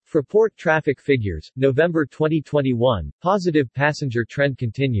Fraport traffic figures, November 2021, positive passenger trend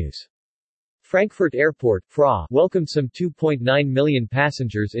continues. Frankfurt Airport, FRA, welcomed some 2.9 million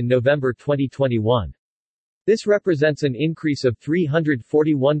passengers in November 2021. This represents an increase of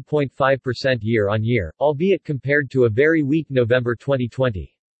 341.5% year-on-year, albeit compared to a very weak November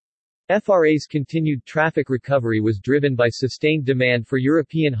 2020. FRA's continued traffic recovery was driven by sustained demand for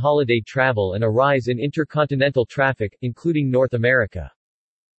European holiday travel and a rise in intercontinental traffic, including North America.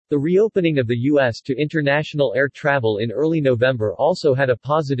 The reopening of the U.S. to international air travel in early November also had a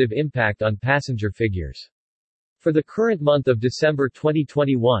positive impact on passenger figures. For the current month of December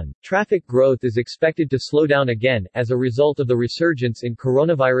 2021, traffic growth is expected to slow down again, as a result of the resurgence in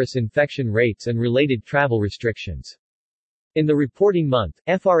coronavirus infection rates and related travel restrictions. In the reporting month,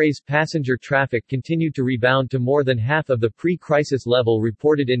 FRA's passenger traffic continued to rebound to more than half of the pre-crisis level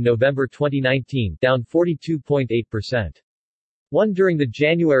reported in November 2019, down 42.8%. During the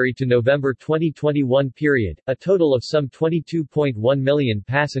January to November 2021 period, a total of some 22.1 million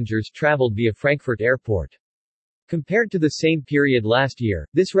passengers traveled via Frankfurt Airport. Compared to the same period last year,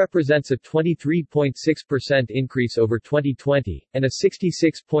 this represents a 23.6% increase over 2020, and a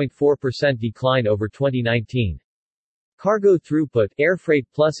 66.4% decline over 2019. Cargo throughput, airfreight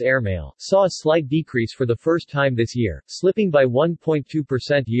plus airmail, saw a slight decrease for the first time this year, slipping by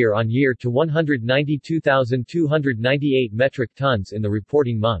 1.2% year-on-year to 192,298 metric tons in the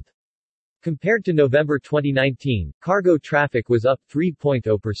reporting month. Compared to November 2019, cargo traffic was up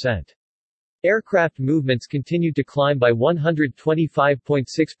 3.0%. Aircraft movements continued to climb by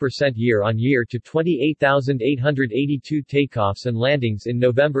 125.6% year-on-year to 28,882 takeoffs and landings in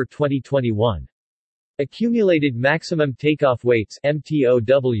November 2021. Accumulated maximum takeoff weights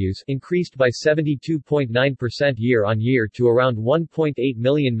 (MTOWs) increased by 72.9% year-on-year to around 1.8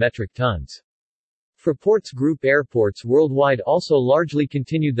 million metric tons. Fraport's group airports worldwide also largely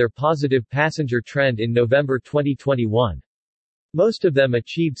continued their positive passenger trend in November 2021. Most of them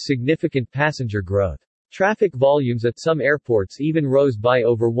achieved significant passenger growth. Traffic volumes at some airports even rose by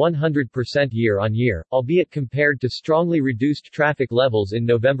over 100% year-on-year, albeit compared to strongly reduced traffic levels in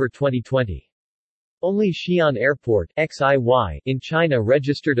November 2020. Only Xi'an Airport (XIY) in China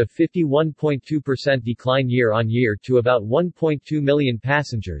registered a 51.2% decline year-on-year to about 1.2 million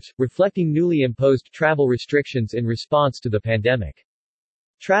passengers, reflecting newly imposed travel restrictions in response to the pandemic.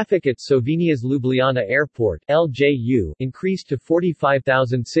 Traffic at Slovenia's Ljubljana Airport (LJU) increased to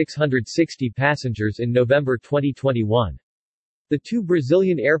 45,660 passengers in November 2021. The two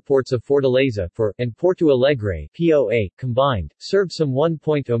Brazilian airports of Fortaleza (FOR) and Porto Alegre (POA) combined served some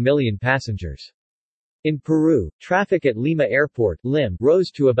 1.0 million passengers. In Peru, traffic at Lima Airport (LIM) rose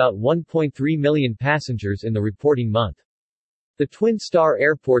to about 1.3 million passengers in the reporting month. The twin star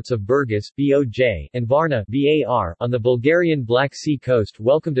airports of Burgas (BOJ) and Varna (VAR) on the Bulgarian Black Sea coast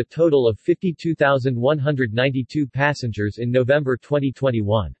welcomed a total of 52,192 passengers in November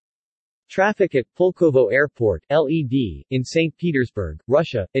 2021. Traffic at Pulkovo Airport (LED) in St. Petersburg,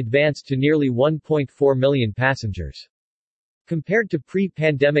 Russia, advanced to nearly 1.4 million passengers. Compared to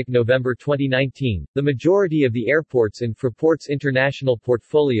pre-pandemic November 2019, the majority of the airports in Fraport's international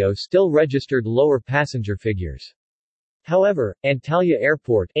portfolio still registered lower passenger figures. However, Antalya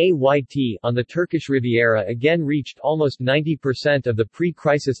Airport (AYT) on the Turkish Riviera again reached almost 90% of the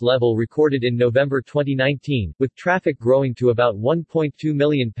pre-crisis level recorded in November 2019, with traffic growing to about 1.2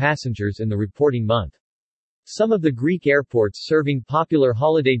 million passengers in the reporting month. Some of the Greek airports serving popular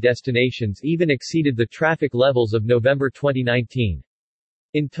holiday destinations even exceeded the traffic levels of November 2019.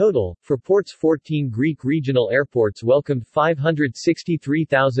 In total, Fraport's 14 Greek regional airports welcomed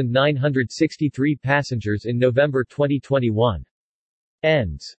 563,963 passengers in November 2021.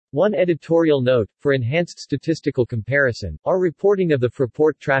 Ends. One editorial note, for enhanced statistical comparison, our reporting of the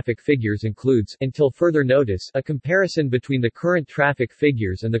Fraport traffic figures includes, until further notice, a comparison between the current traffic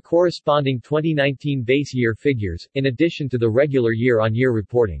figures and the corresponding 2019 base year figures, in addition to the regular year-on-year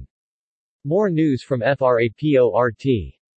reporting. More news from FRAPORT.